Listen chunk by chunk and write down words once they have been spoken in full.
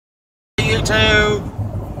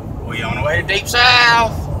YouTube. We on the way to Deep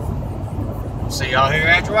South. See y'all here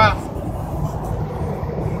after a while.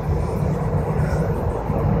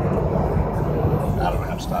 I don't know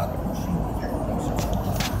how to stop it.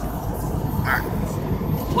 Alright.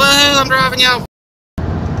 Woohoo, I'm driving y'all.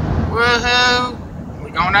 Woohoo. We're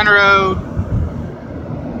going down the road.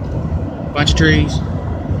 Bunch of trees.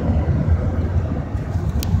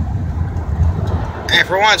 And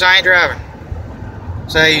for once, I ain't driving.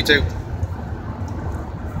 Say YouTube.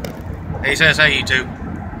 He says, hey YouTube.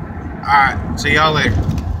 Alright, see y'all later.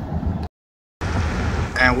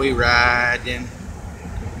 And we riding.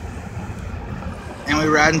 And we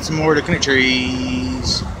riding some more looking at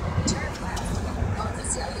trees.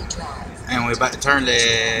 And we're about to turn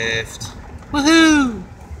left. Woohoo!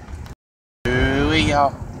 Ooh,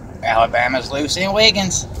 y'all. Alabama's loose in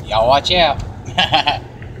Wiggins. Y'all watch out.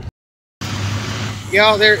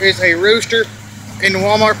 Y'all, there is a rooster in the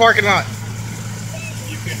Walmart parking lot.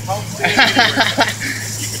 You can homestead anywhere.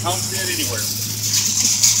 You can homestead anywhere.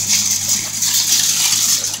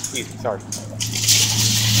 Easy, sorry.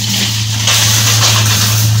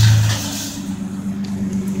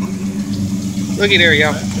 Looky there,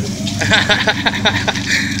 y'all.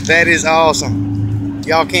 That is awesome.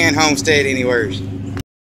 Y'all can homestead anywhere.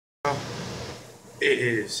 It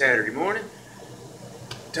is Saturday morning.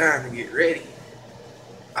 Time to get ready.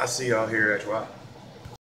 I'll see y'all here after a while.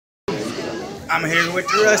 I'm here with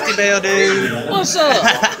the Rusty Bell dude. What's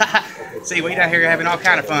up? See, we down here having all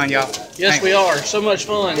kind of fun, y'all. Yes, we are. So much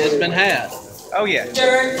fun has been had. Oh, yeah.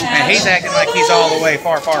 And he's acting like he's all the way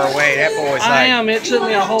far away. That boy's like... I am. It took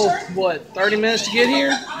me a whole, what, 30 minutes to get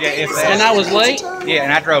here? Yeah, if that. And I was late? Yeah,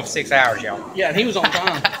 and I drove 6 hours, y'all. Yeah, and he was on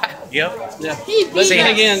time. Yep. Yeah. But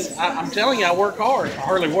then again, I'm telling you, I work hard. I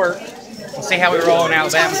hardly work. We'll see how we roll in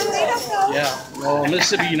Alabama. Yeah. Well, in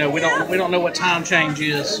Mississippi, you know, we don't know what time change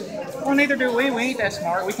is. Well, neither do we. We ain't that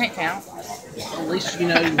smart. We can't count. At least, you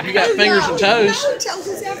know, you got fingers and toes.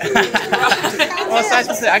 Well,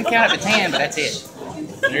 so I can count up to 10, but that's it.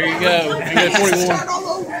 There you go. And go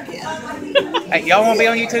 21. Hey, y'all want to be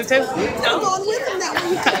on YouTube too? I'm going with him that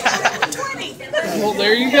way. 20. Well,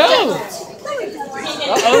 there you go.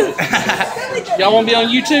 Uh-oh. Y'all want to be on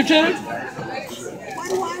YouTube too? Why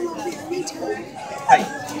do I want to be on YouTube? Hey.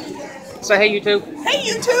 Say hey, YouTube. Hey,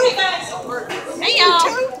 YouTube. Hey, y'all.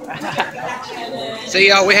 See,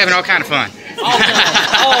 y'all, we're having all kind of fun. All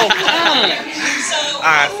fun.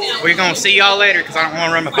 Alright, we're going to see y'all later because I don't want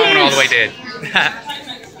to run my phone all the way dead.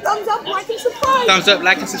 Thumbs up, like, and subscribe. Thumbs up,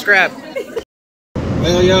 like, and subscribe.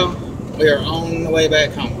 Well, y'all, we are on the way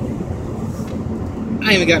back home.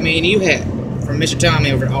 I even got me a new hat from Mr.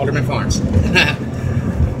 Tommy over at Alderman Farms.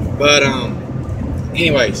 But,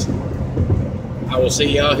 anyways, I will see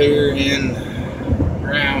y'all here in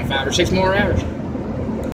around 5 or 6 more hours.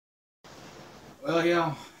 Well,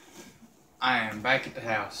 y'all, I am back at the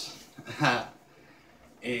house.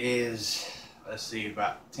 It is, let's see,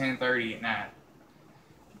 about 10:30 at night.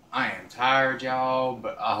 I am tired, y'all,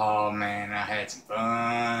 but oh man, I had some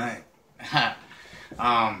fun.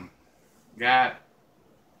 Got,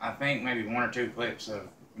 I think maybe 1 or 2 clips of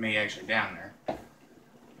me actually down there.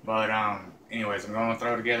 But anyways, I'm going to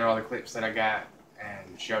throw together all the clips that I got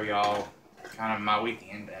and show y'all kind of my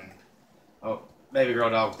weekend. And oh, baby girl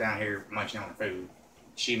dog's down here munching on her food.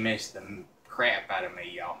 She missed the crap out of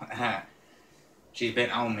me, y'all. She's been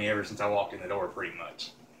on me ever since I walked in the door, pretty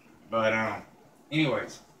much. But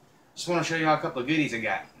anyways, just want to show y'all a couple of goodies I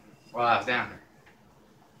got while I was down there.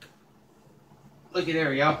 Looky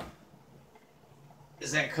there, y'all.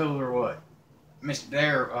 Is that cool or what? Mr.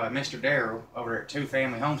 Darryl over at Two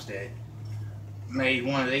Family Homestead made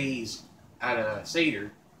one of these out of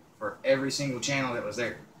cedar for every single channel that was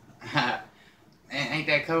there. Man, ain't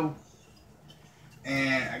that cool?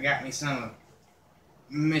 And I got me some of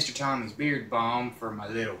Mr. Tommy's beard balm for my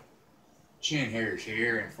little chin hairs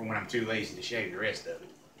here and for when I'm too lazy to shave the rest of it.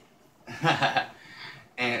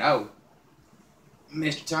 And oh,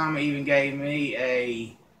 Mr. Tommy even gave me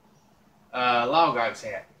a Log Ox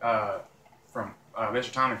hat from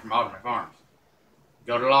Mr. Tommy from Alderman Farms.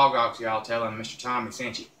 Go to Log Ox, y'all, tell him Mr. Tommy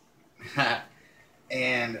sent you.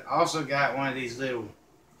 And also got one of these little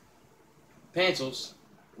pencils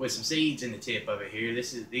with some seeds in the tip of it here.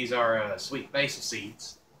 These are sweet basil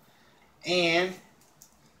seeds. And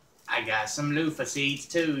I got some loofah seeds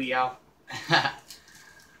too, y'all.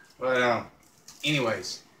 But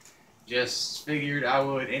anyways, just figured I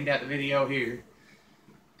would end out the video here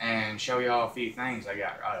and show y'all a few things I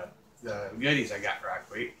got, the goodies I got right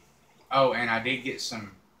quick. Oh, and I did get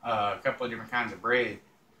some, a couple of different kinds of bread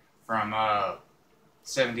from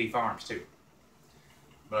 7D Farms too.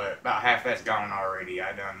 but about half that's gone already.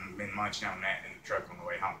 I done been munching on that in the truck on the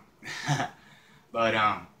way home. But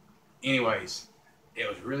anyways, it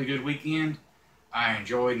was a really good weekend. I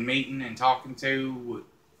enjoyed meeting and talking to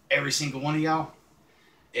every single one of y'all.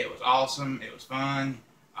 It was awesome. It was fun.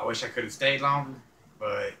 I wish I could have stayed longer,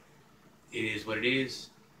 but it is what it is.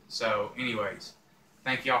 So anyways,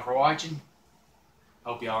 thank y'all for watching.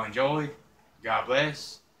 Hope y'all enjoyed. God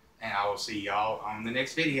bless. And I will see y'all on the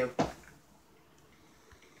next video.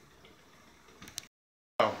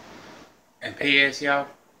 Oh, and P.S. y'all,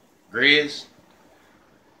 Grizz,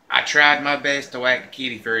 I tried my best to whack the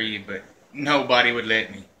kitty for you, but nobody would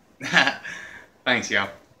let me. Thanks,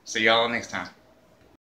 y'all. See y'all next time.